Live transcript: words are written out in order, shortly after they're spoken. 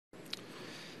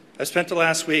I spent the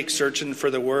last week searching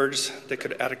for the words that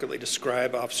could adequately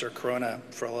describe Officer Corona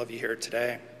for all of you here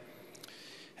today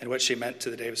and what she meant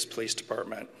to the Davis Police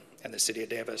Department and the city of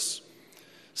Davis.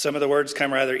 Some of the words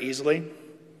come rather easily: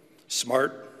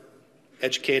 smart,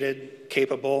 educated,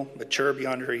 capable, mature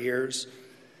beyond her years,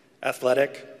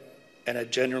 athletic, and a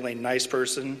genuinely nice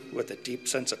person with a deep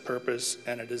sense of purpose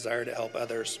and a desire to help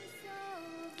others.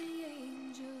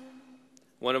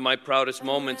 One of my proudest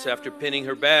moments after pinning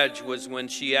her badge was when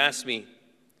she asked me,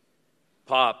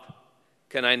 "Pop,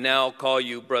 can I now call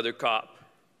you Brother Cop?"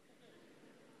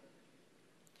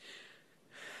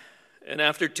 And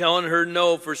after telling her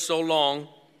no for so long,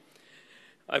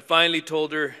 I finally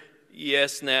told her,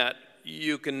 "Yes, Nat,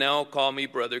 you can now call me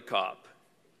Brother Cop."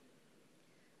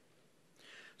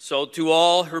 So to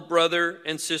all her brother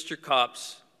and sister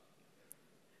cops,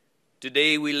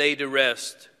 today we lay to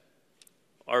rest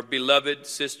our beloved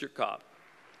sister cop.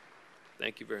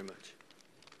 Thank you very much.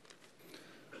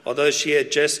 Although she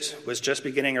was just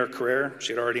beginning her career,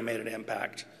 she had already made an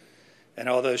impact. And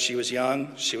although she was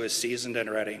young, she was seasoned and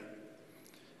ready.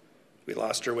 We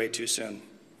lost her way too soon.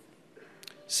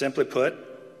 Simply put,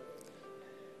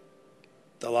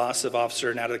 the loss of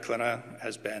Officer Natalie Klina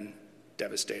has been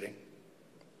devastating.